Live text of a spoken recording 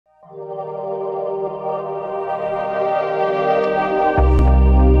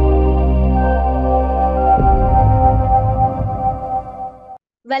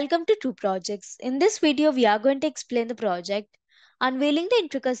Welcome to Two Projects. In this video, we are going to explain the project Unveiling the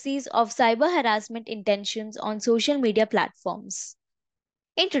Intricacies of Cyber Harassment Intentions on Social Media Platforms.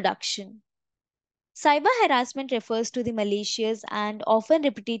 Introduction. Cyber harassment refers to the malicious and often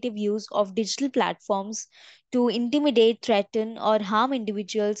repetitive use of digital platforms to intimidate, threaten, or harm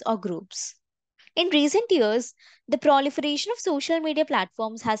individuals or groups. In recent years, the proliferation of social media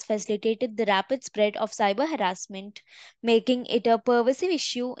platforms has facilitated the rapid spread of cyber harassment, making it a pervasive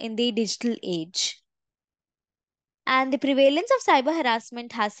issue in the digital age. And the prevalence of cyber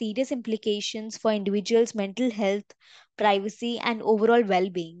harassment has serious implications for individuals' mental health, privacy, and overall well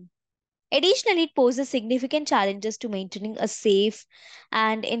being. Additionally, it poses significant challenges to maintaining a safe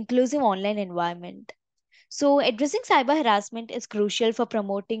and inclusive online environment. So, addressing cyber harassment is crucial for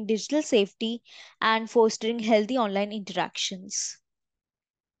promoting digital safety and fostering healthy online interactions.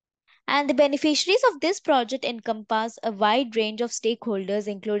 And the beneficiaries of this project encompass a wide range of stakeholders,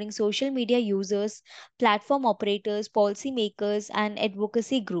 including social media users, platform operators, policymakers, and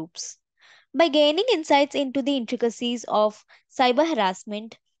advocacy groups. By gaining insights into the intricacies of cyber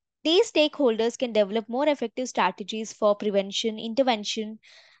harassment, these stakeholders can develop more effective strategies for prevention, intervention,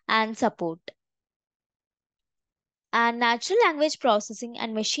 and support. And natural language processing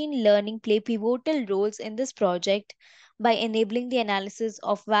and machine learning play pivotal roles in this project by enabling the analysis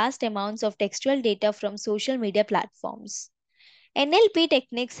of vast amounts of textual data from social media platforms. NLP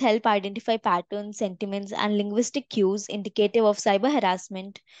techniques help identify patterns, sentiments, and linguistic cues indicative of cyber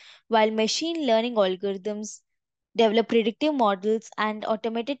harassment, while machine learning algorithms develop predictive models and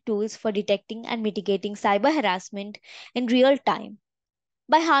automated tools for detecting and mitigating cyber harassment in real time.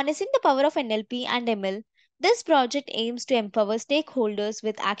 By harnessing the power of NLP and ML, this project aims to empower stakeholders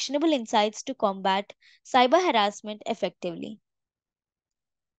with actionable insights to combat cyber harassment effectively.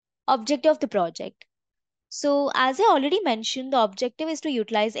 Objective of the project. So, as I already mentioned, the objective is to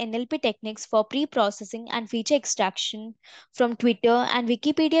utilize NLP techniques for pre processing and feature extraction from Twitter and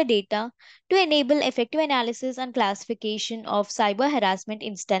Wikipedia data to enable effective analysis and classification of cyber harassment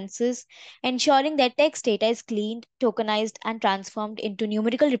instances, ensuring that text data is cleaned, tokenized, and transformed into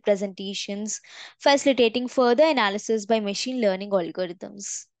numerical representations, facilitating further analysis by machine learning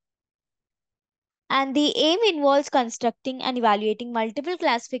algorithms. And the aim involves constructing and evaluating multiple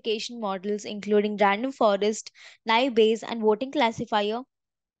classification models, including random forest, naive Bayes, and voting classifier,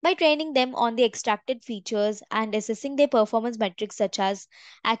 by training them on the extracted features and assessing their performance metrics such as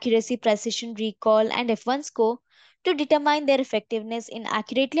accuracy, precision, recall, and F1 score to determine their effectiveness in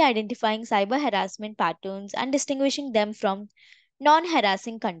accurately identifying cyber harassment patterns and distinguishing them from non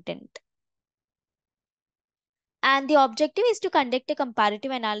harassing content. And the objective is to conduct a comparative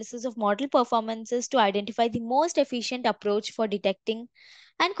analysis of model performances to identify the most efficient approach for detecting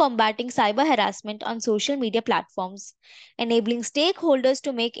and combating cyber harassment on social media platforms, enabling stakeholders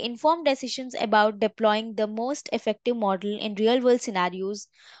to make informed decisions about deploying the most effective model in real world scenarios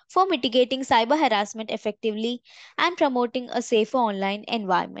for mitigating cyber harassment effectively and promoting a safer online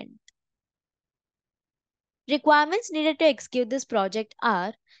environment. Requirements needed to execute this project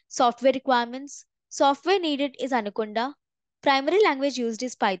are software requirements. Software needed is Anaconda. Primary language used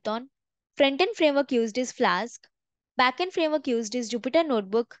is Python. Front-end framework used is Flask. Backend framework used is Jupyter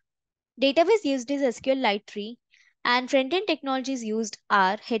Notebook. Database used is SQL Lite 3. And front-end technologies used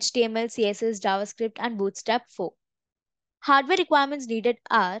are HTML, CSS, JavaScript, and Bootstrap 4. Hardware requirements needed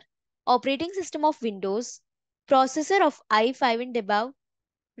are operating system of Windows, processor of i5 and above,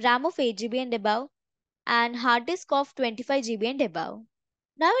 RAM of 8 GB and above, and hard disk of 25 GB and above.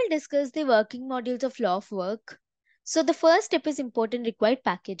 Now we'll discuss the working modules of law of work. So the first step is import and required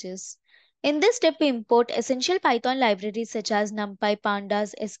packages. In this step, we import essential Python libraries such as NumPy,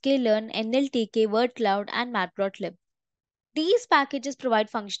 Pandas, sklearn, NLTK, wordcloud, and matplotlib. These packages provide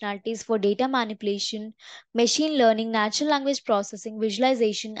functionalities for data manipulation, machine learning, natural language processing,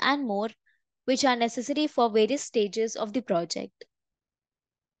 visualization, and more, which are necessary for various stages of the project.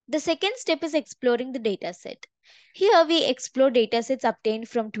 The second step is exploring the dataset. Here we explore datasets obtained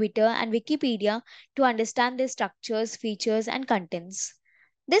from Twitter and Wikipedia to understand their structures, features, and contents.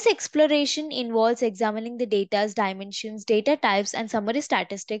 This exploration involves examining the data's dimensions, data types, and summary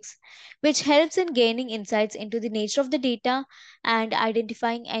statistics, which helps in gaining insights into the nature of the data and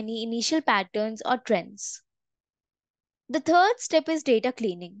identifying any initial patterns or trends. The third step is data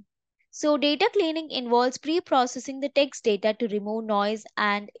cleaning. So, data cleaning involves pre processing the text data to remove noise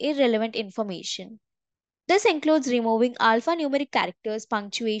and irrelevant information. This includes removing alphanumeric characters,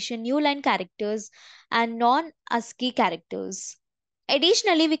 punctuation, new line characters, and non ASCII characters.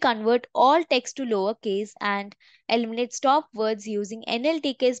 Additionally, we convert all text to lowercase and eliminate stop words using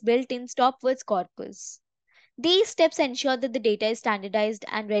NLTK's built in stop words corpus. These steps ensure that the data is standardized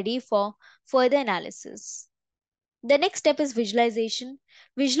and ready for further analysis. The next step is visualization.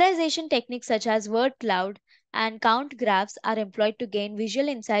 Visualization techniques such as word cloud and count graphs are employed to gain visual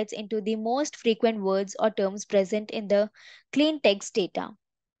insights into the most frequent words or terms present in the clean text data.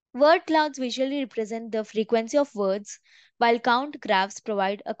 Word clouds visually represent the frequency of words, while count graphs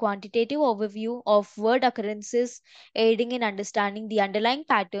provide a quantitative overview of word occurrences, aiding in understanding the underlying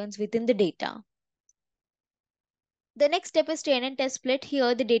patterns within the data. The next step is train and test split.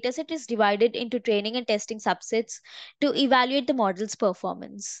 Here, the dataset is divided into training and testing subsets to evaluate the model's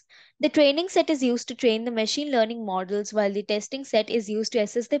performance. The training set is used to train the machine learning models, while the testing set is used to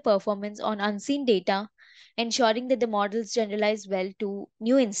assess their performance on unseen data, ensuring that the models generalize well to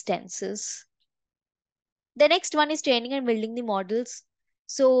new instances. The next one is training and building the models.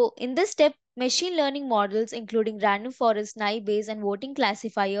 So, in this step, machine learning models, including random forest, naive Bayes, and voting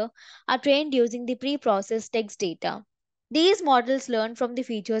classifier, are trained using the pre processed text data. These models learn from the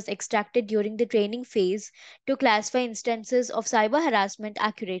features extracted during the training phase to classify instances of cyber harassment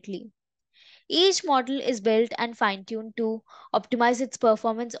accurately. Each model is built and fine tuned to optimize its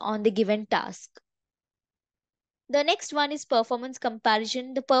performance on the given task. The next one is performance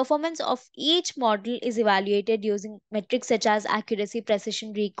comparison. The performance of each model is evaluated using metrics such as accuracy,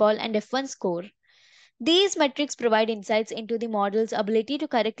 precision, recall, and F1 score. These metrics provide insights into the model's ability to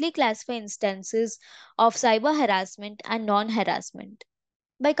correctly classify instances of cyber harassment and non harassment.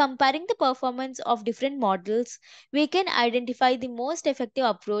 By comparing the performance of different models, we can identify the most effective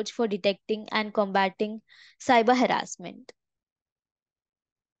approach for detecting and combating cyber harassment.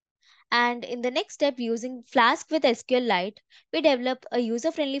 And in the next step, using Flask with SQLite, we develop a user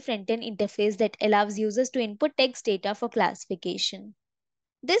friendly front end interface that allows users to input text data for classification.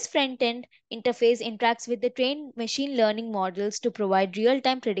 This front end interface interacts with the trained machine learning models to provide real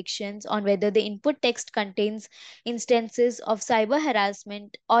time predictions on whether the input text contains instances of cyber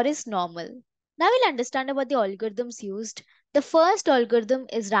harassment or is normal. Now we'll understand about the algorithms used. The first algorithm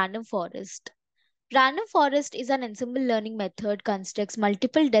is random forest. Random forest is an ensemble learning method constructs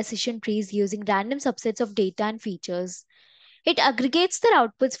multiple decision trees using random subsets of data and features. It aggregates their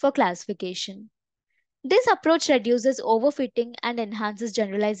outputs for classification. This approach reduces overfitting and enhances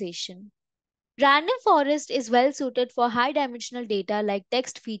generalization. Random forest is well suited for high dimensional data like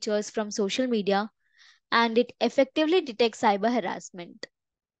text features from social media, and it effectively detects cyber harassment.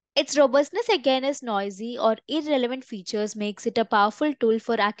 Its robustness against noisy or irrelevant features makes it a powerful tool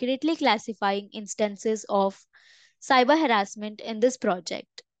for accurately classifying instances of cyber harassment in this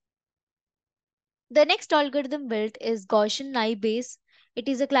project. The next algorithm built is Gaussian naive Bayes. It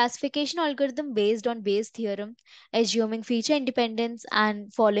is a classification algorithm based on Bayes' theorem, assuming feature independence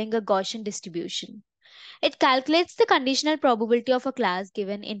and following a Gaussian distribution. It calculates the conditional probability of a class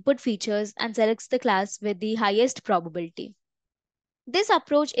given input features and selects the class with the highest probability. This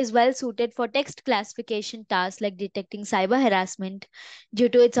approach is well suited for text classification tasks like detecting cyber harassment due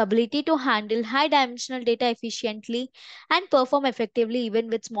to its ability to handle high dimensional data efficiently and perform effectively even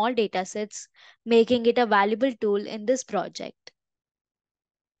with small datasets, making it a valuable tool in this project.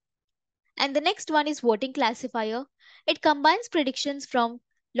 And the next one is voting classifier. It combines predictions from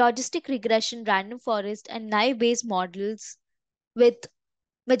logistic regression, random forest, and naive Bayes models with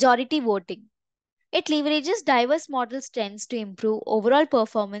majority voting. It leverages diverse model strengths to improve overall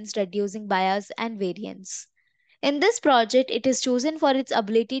performance, reducing bias and variance. In this project, it is chosen for its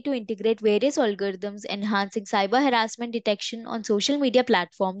ability to integrate various algorithms, enhancing cyber harassment detection on social media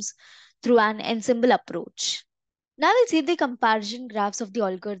platforms through an ensemble approach. Now we'll see the comparison graphs of the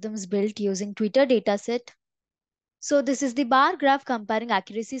algorithms built using Twitter dataset. So this is the bar graph comparing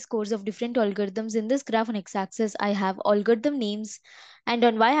accuracy scores of different algorithms. In this graph on x-axis, I have algorithm names, and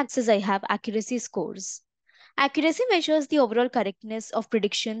on y-axis, I have accuracy scores. Accuracy measures the overall correctness of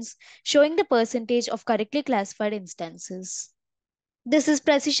predictions, showing the percentage of correctly classified instances. This is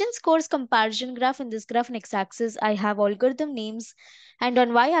precision scores comparison graph. In this graph on x-axis, I have algorithm names, and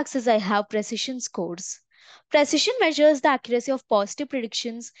on y-axis, I have precision scores. Precision measures the accuracy of positive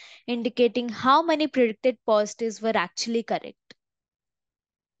predictions, indicating how many predicted positives were actually correct.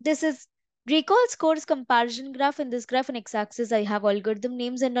 This is recall scores comparison graph. In this graph on x-axis, I have algorithm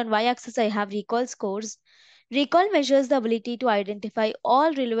names, and on y-axis, I have recall scores. Recall measures the ability to identify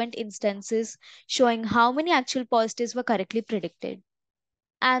all relevant instances, showing how many actual positives were correctly predicted.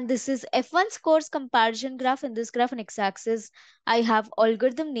 And this is F1 scores comparison graph. In this graph on x-axis, I have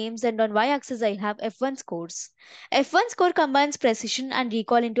algorithm names, and on y-axis, I have F1 scores. F1 score combines precision and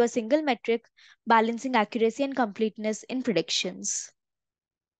recall into a single metric, balancing accuracy and completeness in predictions.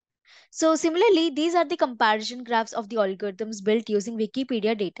 So similarly, these are the comparison graphs of the algorithms built using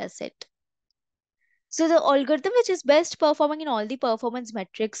Wikipedia dataset. So the algorithm which is best performing in all the performance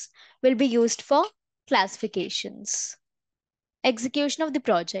metrics will be used for classifications. Execution of the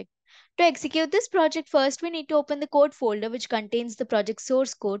project. To execute this project, first we need to open the code folder which contains the project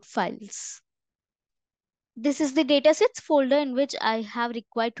source code files. This is the datasets folder in which I have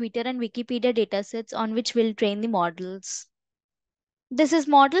required Twitter and Wikipedia datasets on which we'll train the models. This is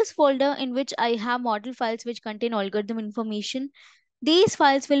models folder in which I have model files which contain algorithm information. These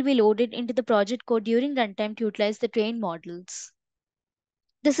files will be loaded into the project code during runtime to utilize the trained models.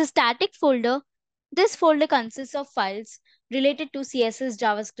 This is static folder. This folder consists of files related to CSS,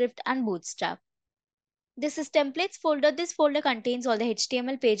 JavaScript, and Bootstrap. This is templates folder. This folder contains all the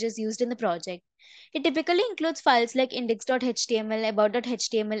HTML pages used in the project. It typically includes files like index.html,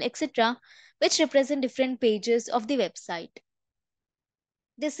 about.html, etc., which represent different pages of the website.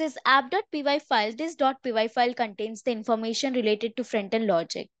 This is app.py file. This .py file contains the information related to front-end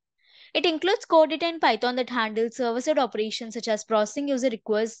logic. It includes code data in Python that handles server-side operations such as processing user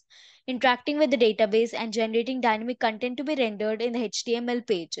requests, interacting with the database, and generating dynamic content to be rendered in the HTML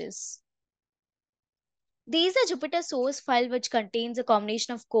pages. These are Jupyter source file which contains a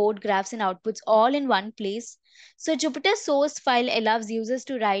combination of code, graphs, and outputs all in one place. So Jupyter source file allows users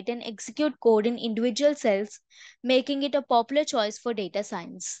to write and execute code in individual cells, making it a popular choice for data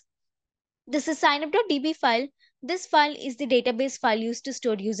science. This is signup.db file. This file is the database file used to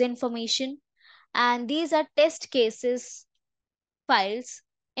store user information. And these are test cases files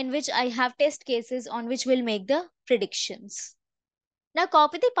in which I have test cases on which will make the predictions. Now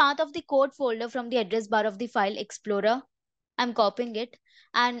copy the path of the code folder from the address bar of the file explorer. I'm copying it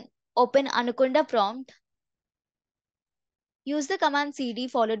and open Anaconda prompt. Use the command cd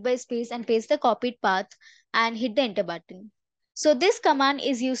followed by space and paste the copied path and hit the enter button. So this command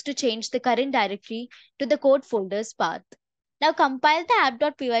is used to change the current directory to the code folder's path. Now compile the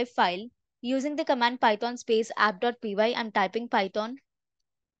app.py file using the command python space app.py. I'm typing python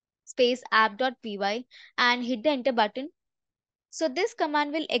space app.py and hit the enter button. So this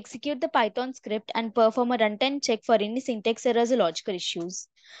command will execute the Python script and perform a runtime check for any syntax errors or logical issues.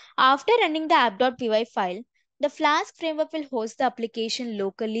 After running the app.py file, the Flask framework will host the application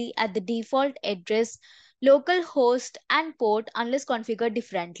locally at the default address, local host, and port unless configured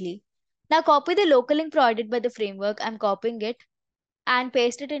differently. Now copy the local link provided by the framework. I'm copying it and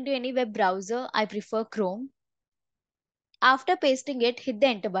paste it into any web browser. I prefer Chrome. After pasting it, hit the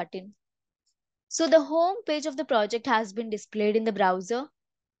enter button. So the home page of the project has been displayed in the browser.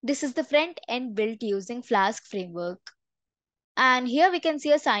 This is the front end built using Flask framework. And here we can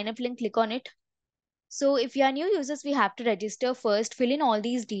see a sign up link, click on it. So if you are new users, we have to register first, fill in all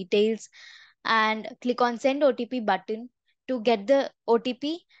these details and click on send OTP button to get the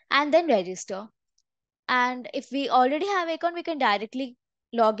OTP and then register. And if we already have account, we can directly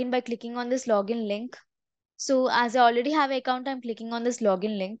log in by clicking on this login link. So as I already have account, I'm clicking on this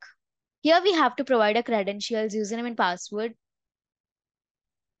login link. Here we have to provide a credentials, username and password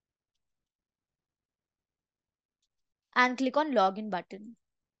and click on login button.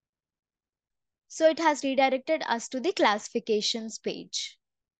 So it has redirected us to the classifications page.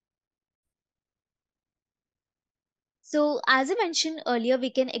 So as I mentioned earlier,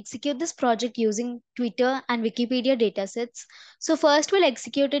 we can execute this project using Twitter and Wikipedia datasets. So first we'll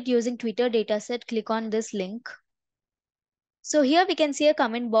execute it using Twitter dataset. Click on this link. So here we can see a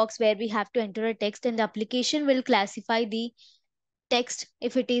comment box where we have to enter a text and the application will classify the text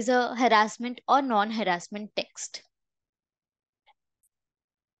if it is a harassment or non-harassment text.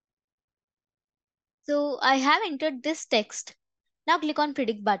 So I have entered this text. Now click on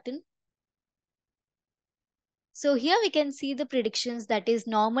predict button. So here we can see the predictions that is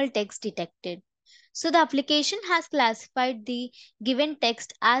normal text detected. So the application has classified the given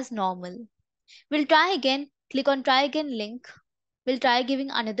text as normal. We'll try again. Click on try again link. We'll try giving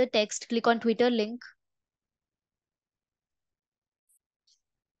another text. Click on Twitter link.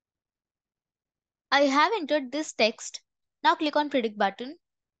 I have entered this text. Now click on predict button.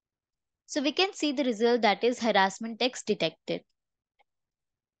 So we can see the result that is harassment text detected.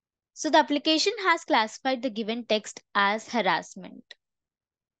 So the application has classified the given text as harassment.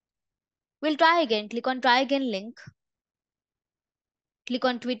 We'll try again. Click on try again link. Click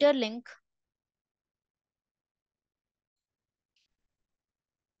on Twitter link.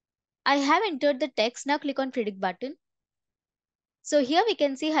 I have entered the text. Now click on predict button. So here we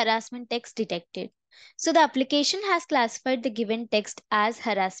can see harassment text detected. So the application has classified the given text as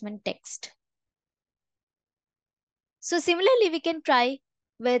harassment text. So similarly, we can try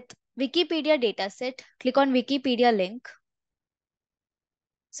with Wikipedia dataset. Click on Wikipedia link.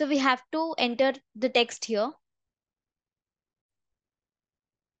 So we have to enter the text here.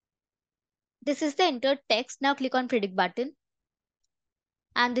 This is the entered text. Now click on predict button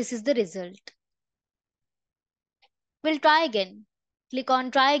and this is the result. We'll try again. Click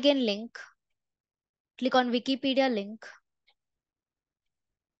on try again link. Click on Wikipedia link.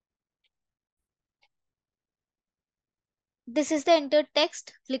 This is the entered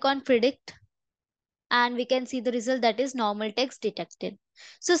text. Click on predict and we can see the result, that is normal text detected.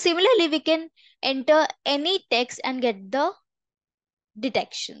 So similarly, we can enter any text and get the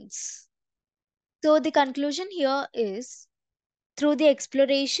detections. So the conclusion here is, through the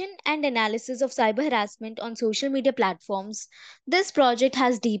exploration and analysis of cyber harassment on social media platforms, this project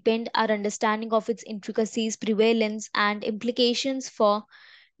has deepened our understanding of its intricacies, prevalence, and implications for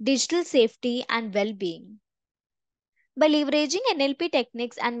digital safety and well being. By leveraging NLP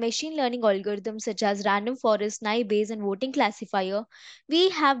techniques and machine learning algorithms such as random forest, naive Bayes, and voting classifier, we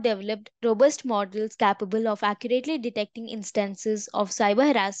have developed robust models capable of accurately detecting instances of cyber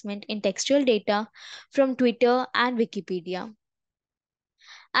harassment in textual data from Twitter and Wikipedia.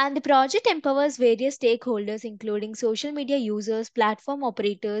 And the project empowers various stakeholders, including social media users, platform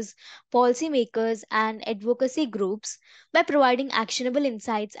operators, policymakers, and advocacy groups, by providing actionable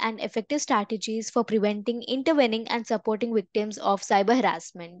insights and effective strategies for preventing, intervening, and supporting victims of cyber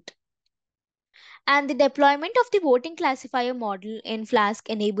harassment. And the deployment of the voting classifier model in Flask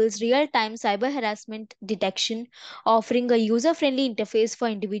enables real time cyber harassment detection, offering a user friendly interface for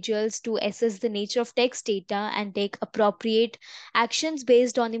individuals to assess the nature of text data and take appropriate actions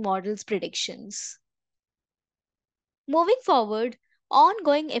based on the model's predictions. Moving forward,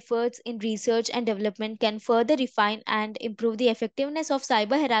 ongoing efforts in research and development can further refine and improve the effectiveness of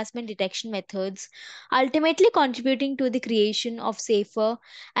cyber harassment detection methods, ultimately contributing to the creation of safer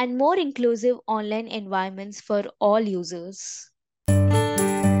and more inclusive online environments for all users.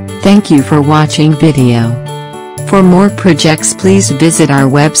 Thank you for watching video. For more projects, please visit our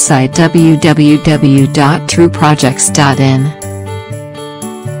website www.trueprojects.in.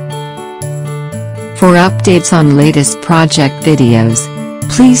 For updates on latest project videos,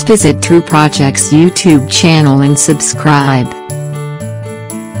 please visit True Projects YouTube channel and subscribe.